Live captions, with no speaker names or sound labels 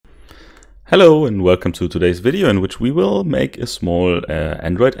Hello and welcome to today's video in which we will make a small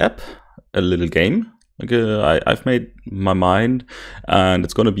Android app, a little game. I've made my mind, and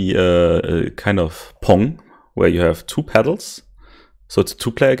it's going to be a kind of Pong where you have two paddles. So it's a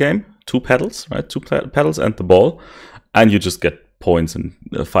two-player game, two paddles, right? Two paddles and the ball, and you just get points and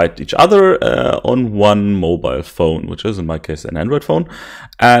fight each other on one mobile phone, which is in my case an Android phone.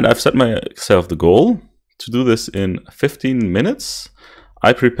 And I've set myself the goal to do this in 15 minutes.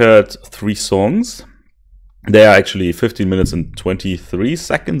 I prepared 3 songs. They are actually 15 minutes and 23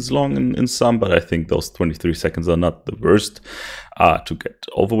 seconds long in some, but I think those 23 seconds are not the worst to get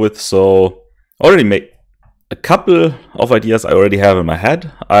over with. So I already made a couple of ideas I already have in my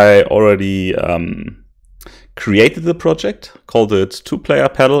head. I already created the project, called it Two-Player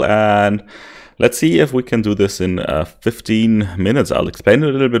Paddle, and let's see if we can do this in 15 minutes. I'll explain a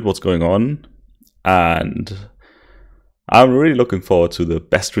little bit what's going on, and I'm really looking forward to the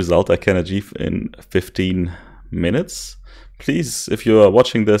best result I can achieve in 15 minutes. Please, if you are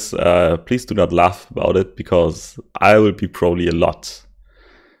watching this, please do not laugh about it, because I will be probably a lot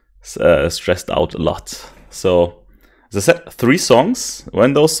stressed out a lot. So, as I said, 3 songs.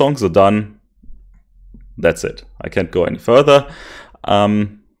 When those songs are done, that's it. I can't go any further.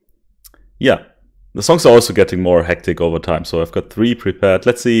 Yeah, the songs are also getting more hectic over time. So I've got 3 prepared.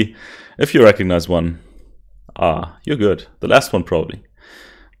 Let's see if you recognize one. You're good. The last one probably.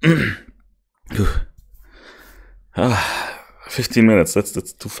 15 minutes. That's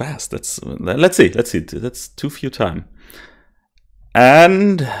too fast. Let's see. That's too few time.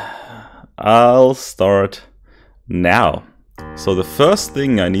 And I'll start now. So the first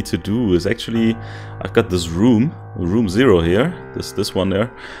thing I need to do is actually, I've got this room 0 here. This one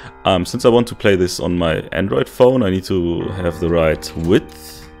there. Since I want to play this on my Android phone, I need to have the right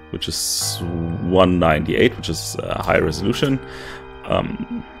width, which is 198, which is high resolution,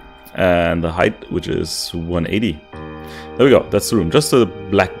 and the height, which is 180. There we go, that's the room. Just a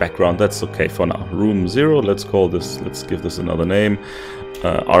black background, that's okay for now. Room 0, let's give this another name,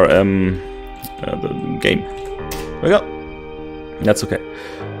 RM, the game. There we go, that's okay.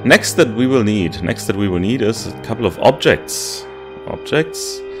 Next that we will need is a couple of objects.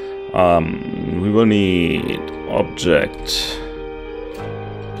 We will need object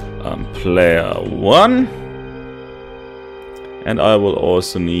player 1, and I will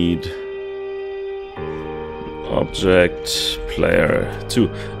also need object player 2.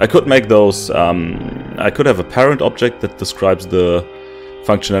 I could make those, I could have a parent object that describes the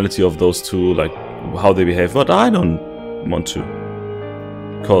functionality of those two, like how they behave, but I don't want to,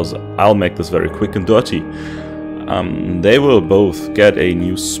 because I'll make this very quick and dirty. They will both get a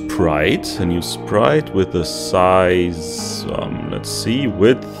new sprite with the size, let's see,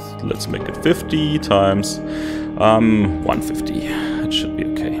 width, let's make it 50 times 150. It should be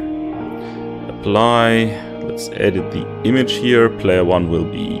okay. Apply, let's edit the image here. Player 1 will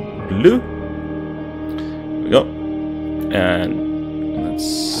be blue. There we go. And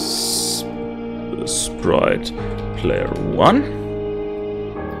let's sprite player 1.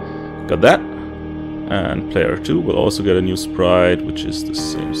 Got that. And player 2 will also get a new sprite, which is the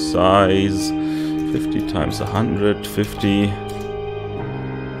same size, 50 times 150.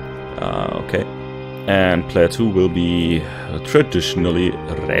 Okay. And player 2 will be traditionally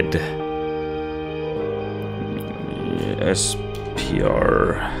red.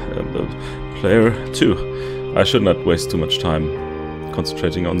 SPR player 2. I should not waste too much time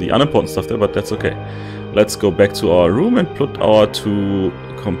concentrating on the unimportant stuff there, but that's okay. Let's go back to our room and put our 2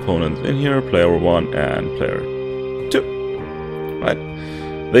 components in here, player 1 and player 2. Right.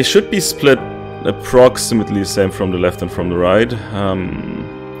 They should be split approximately the same from the left and from the right.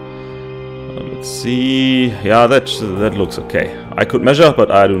 Let's see. Yeah, that looks okay. I could measure,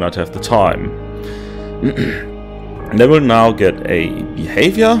 but I do not have the time. They will now get a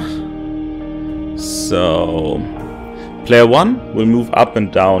behavior. So player 1 will move up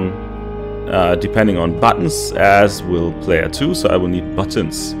and down depending on buttons, as will player 2, so I will need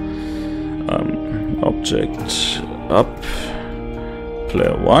buttons. Object up,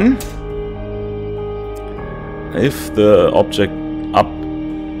 player 1. If the object up,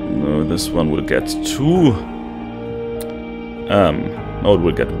 this one will get 2. No, it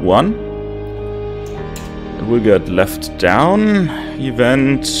will get 1. It will get left down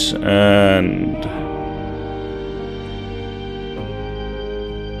event, and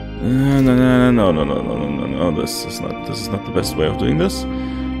no, this is not the best way of doing this.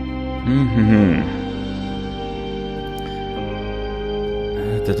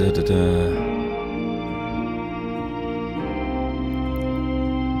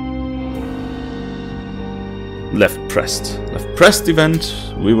 Left left pressed event,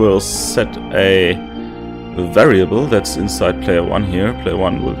 we will set a variable that's inside player 1 here. Player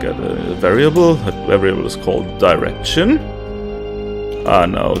 1 will get a variable. That variable is called direction.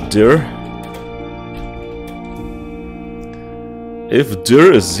 Now dir. If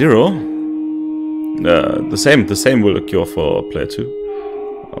dir is 0, the same will occur for player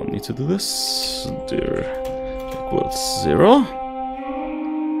 2. I'll need to do this. Dir equals 0.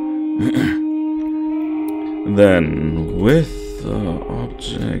 Then with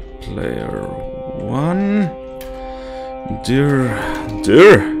object player 1, dir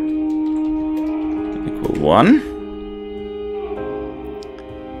equal 1,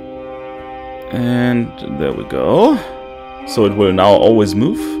 and there we go. So it will now always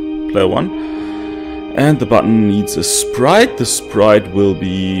move, player 1, and the button needs a sprite. The sprite will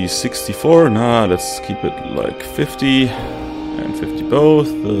be 64. Nah, let's keep it like 50 and 50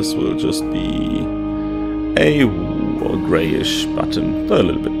 both. This will just be a grayish button, a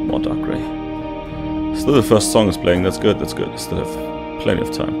little bit more dark gray. Still the first song is playing, that's good, that's good. I still have plenty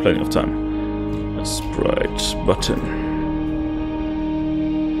of time, A sprite button.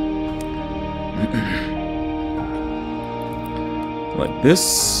 Like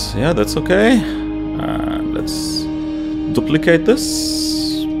this, yeah, that's okay. And let's duplicate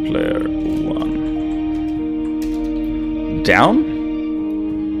this. Player 1 down.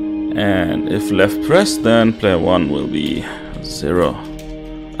 And if left pressed, then player 1 will be 0.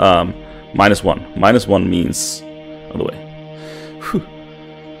 -1. -1 means other way. Whew.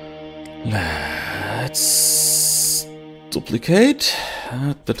 Let's duplicate.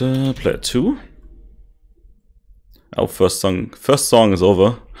 Player 2. Our first song is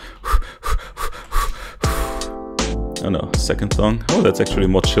over. Oh no, second song. Oh, that's actually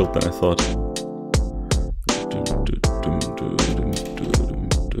more chilled than I thought.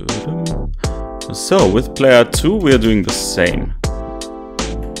 So with player 2 we are doing the same.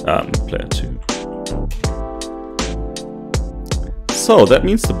 Player 2. So that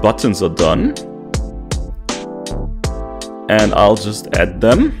means the buttons are done. And I'll just add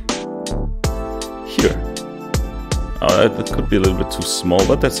them here. That could be a little bit too small,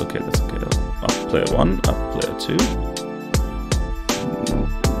 but that's okay, that's okay. Up player 1, up player 2.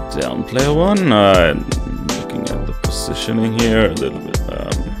 Down player 1. Looking at the positioning here a little bit.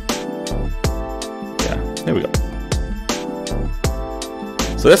 Yeah, there we go.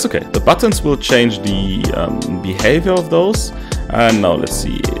 So that's okay. The buttons will change the behavior of those. And now let's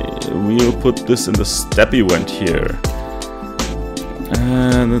see. We'll put this in the step event here.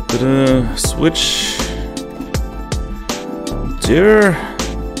 And switch. Dir.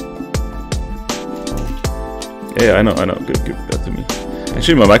 Yeah, I know. Give that to me.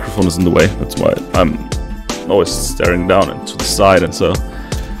 Actually, my microphone is in the way. That's why I'm always staring down and to the side, and so.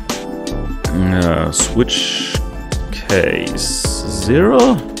 Switch case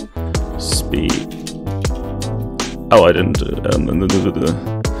 0 speed. Oh, I didn't.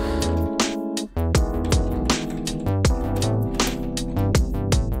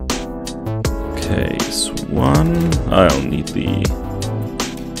 Case 1. I'll need the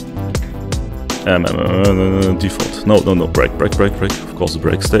default. No, break. Of course, the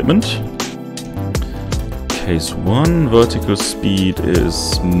break statement. Case 1, vertical speed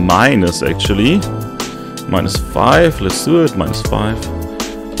is minus actually. -5, let's do it, -5.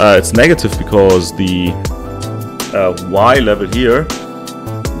 It's negative because the Y level here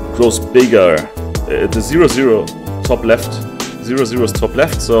grows bigger. The 0, top left. 0 is top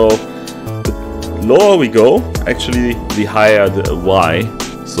left, so the lower we go, actually the higher the Y.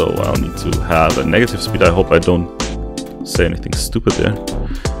 So I'll need to have a negative speed. I hope I don't say anything stupid there.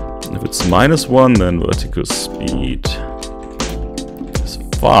 If it's -1, then vertical speed is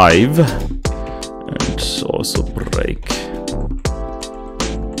 5. And also break.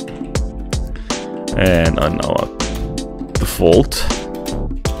 And on our default,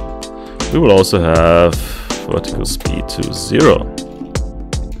 we will also have vertical speed to 0.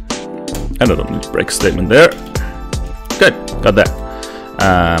 And I don't need break statement there. Good, got that.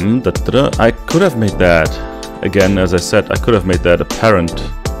 I could have made that, again, as I said, I could have made that apparent.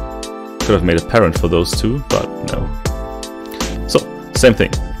 Could have made a parent for those two, but no. So, same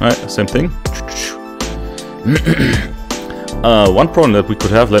thing, right? Same thing. One problem that we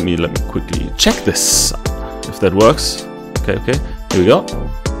could have, let me quickly check this, if that works. Okay, here we go.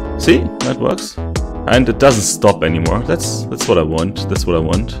 See, that works. And it doesn't stop anymore. That's what I want. That's what I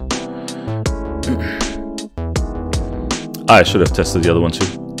want. I should have tested the other one too.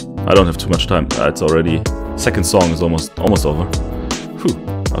 I don't have too much time. It's already, second song is almost over. Whew.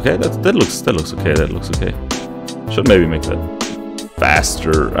 Okay, that looks okay. That looks okay. Should maybe make that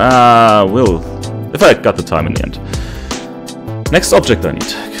faster. Will, if I got the time in the end. Next object I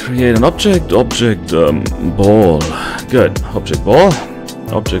need. Create an object, ball. Good, object ball.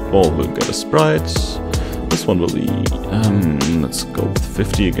 Object ball will get a sprite. This one will be, let's go with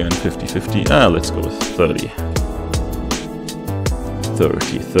 50 again, 50, 50. Let's go with 30.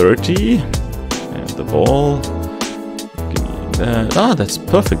 30, 30. And the ball. Give me that. That's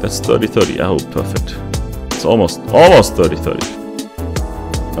perfect, that's 30, 30. Oh, perfect. It's almost 30, 30.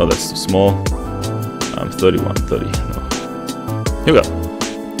 Oh, that's too small. 31, 30. No. Here we go.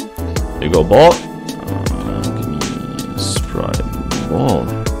 Here you go, ball. Give me a sprite ball.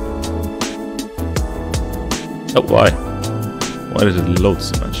 Oh, why? Why did it load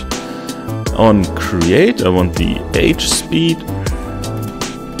so much? On create, I want the H speed.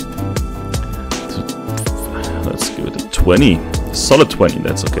 Let's give it a 20. Solid 20,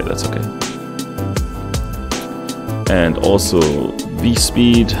 that's okay, that's okay. And also V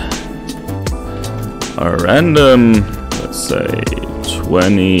speed. A random, let's say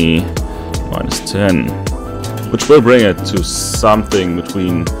 20 minus 10, which will bring it to something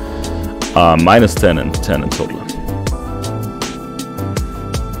between minus 10 and 10 in total.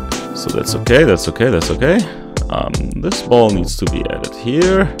 So that's okay, that's okay, that's okay. This ball needs to be added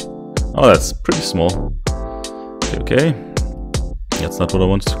here. Oh, that's pretty small. Okay, okay. That's not what I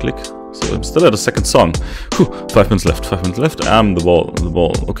wanted to click. So I'm still at a second song. Whew, 5 minutes left, 5 minutes left. The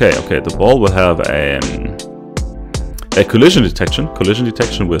ball. Okay, okay, the ball will have a collision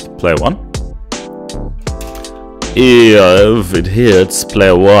detection with player 1. If it hits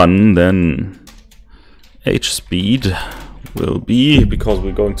player 1, then H speed will be, because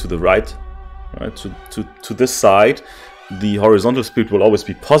we're going to the right to this side, the horizontal speed will always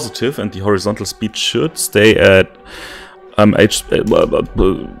be positive, and the horizontal speed should stay at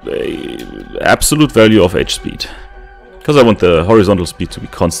absolute value of H speed, because I want the horizontal speed to be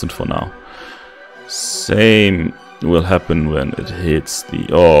constant for now. Same will happen when it hits the,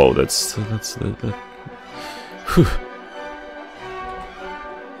 oh, that's whew.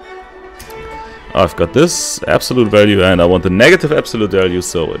 I've got this absolute value and I want the negative absolute value,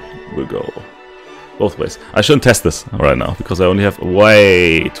 so it will go both ways. I shouldn't test this right now because I only have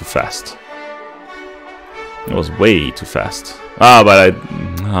way too fast. It was way too fast. But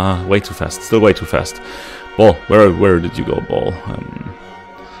I way too fast. Still way too fast. Ball, where did you go, ball?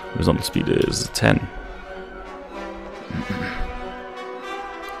 Horizontal speed is 10.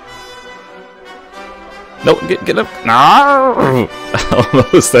 No, get up! No!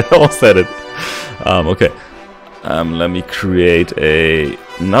 almost had it. Okay. Let me create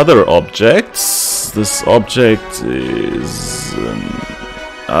another object. This object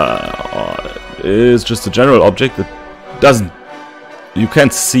is just a general object that doesn't. You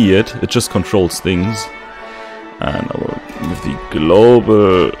can't see it. It just controls things. And I will, with the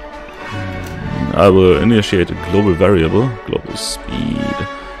global, I will initiate a global variable, global speed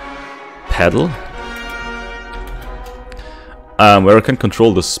pedal, where I can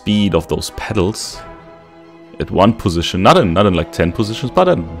control the speed of those pedals at one position, not in like 10 positions, but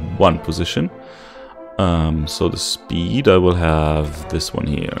at one position. So the speed, I will have this one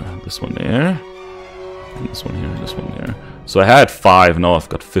here, this one there, and this one here, this one there. So I had 5, now I've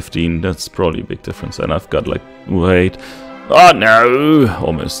got 15. That's probably a big difference. And I've got like, wait, oh no,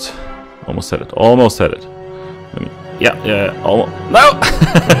 almost had it, almost had it. Let me, yeah, almost, no.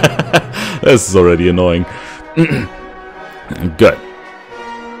 This is already annoying. Good.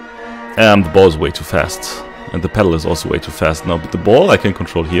 The ball is way too fast. And the pedal is also way too fast now. But the ball I can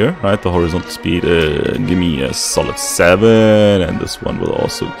control here, right? The horizontal speed, give me a solid 7. And this one will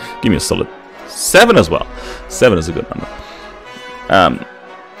also give me a solid 7 as well. 7 is a good number.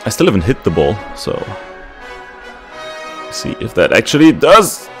 I still haven't hit the ball, so see if that actually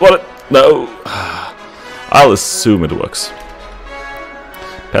does what it, no. I'll assume it works.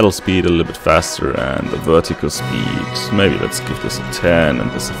 Pedal speed a little bit faster, and the vertical speed, maybe let's give this a 10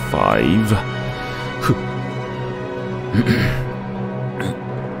 and this a 5.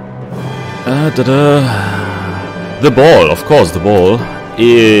 The ball, of course, the ball.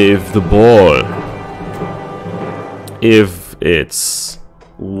 If it's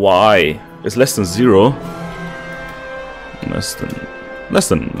y is less than 0, less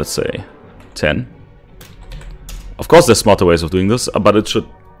than let's say 10. Of course, there's smarter ways of doing this, but it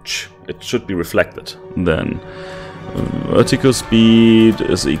should be reflected. Then vertical speed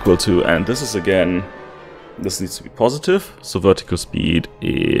is equal to, and this is again, this needs to be positive. So vertical speed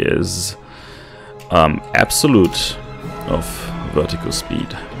is absolute of vertical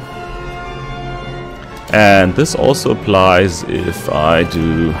speed. And this also applies if I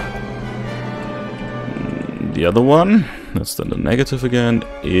do the other one. That's then the negative again.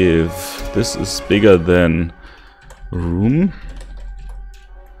 If this is bigger than room,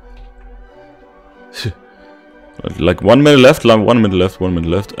 Like 1 minute left, 1 minute left, 1 minute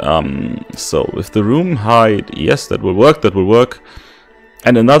left. So with the room height, yes, that will work, that will work.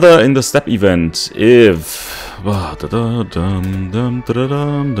 And another in the step event, if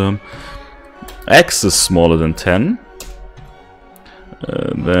x is smaller than 10,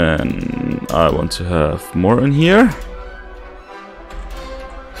 then I want to have more in here.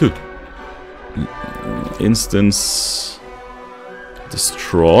 Instance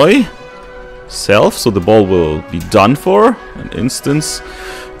destroy self, so the ball will be done for. An instance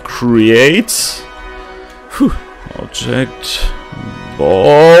create object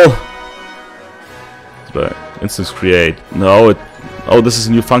ball. Instance create. No, oh, this is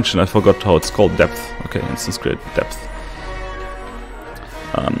a new function. I forgot how it's called. Depth. Okay, instance create depth.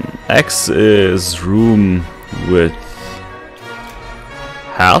 X is room width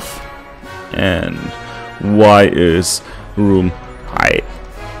half, and Y is room height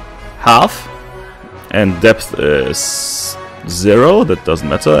half, and depth is 0. That doesn't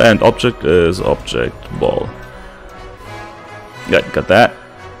matter, and object is object ball. Yeah, got that.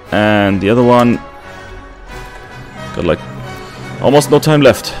 And the other one got like almost no time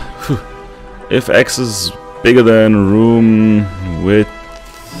left. Whew. If X is bigger than room width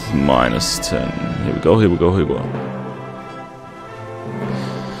minus 10. Here we go, here we go, here we go.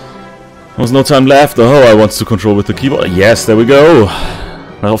 There's no time left. Oh, I want to control with the keyboard. Yes, there we go.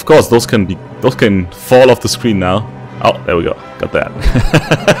 Now, of course, those can fall off the screen now. Oh, there we go. Got that.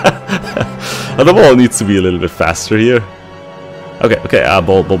 The ball needs to be a little bit faster here. Okay, okay.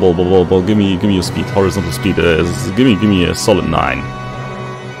 Ball. Give me your speed. Horizontal speed. Give me a solid 9.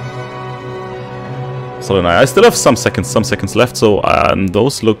 Solid 9. I still have some seconds left. So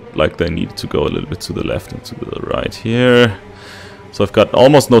those look like they need to go a little bit to the left and to the right here. So I've got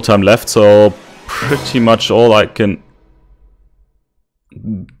almost no time left. So pretty much all I can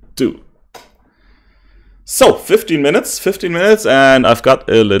do. So 15 minutes, and I've got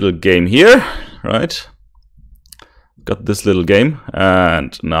a little game here, right? Got this little game,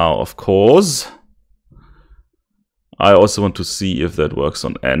 and now of course I also want to see if that works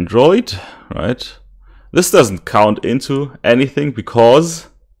on Android, right? This doesn't count into anything because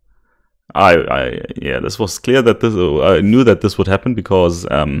yeah, this was clear that this, I knew that this would happen because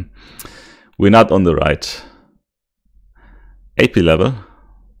we're not on the right AP level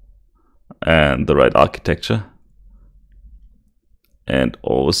and the right architecture, and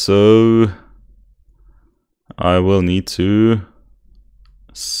also I will need to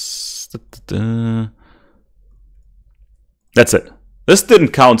that's it. This didn't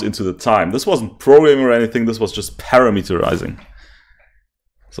count into the time. This wasn't programming or anything. This was just parameterizing.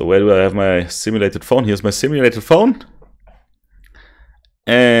 So where do I have my simulated phone? Here's my simulated phone.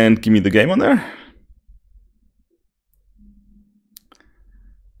 And give me the game on there.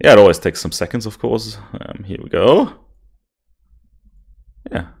 Yeah, it always takes some seconds, of course. Here we go.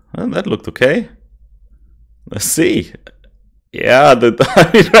 Yeah, well, that looked okay. Let's see. Yeah, the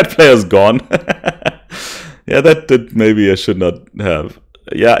red player's gone. Yeah, that maybe I should not have.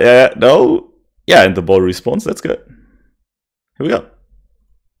 Yeah, no. Yeah, and the ball respawns. That's good. Here we go.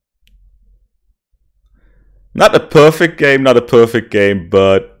 Not a perfect game,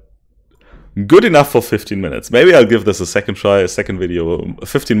 but good enough for 15 minutes. Maybe I'll give this a second try, a second video,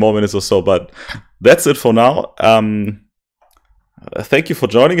 15 more minutes or so, but that's it for now. Thank you for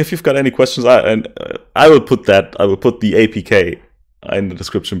joining. If you've got any questions, I will put the APK in the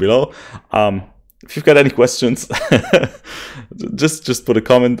description below. If you've got any questions, just put a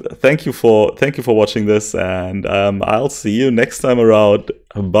comment. Thank you for watching this, and I'll see you next time around.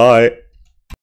 Bye.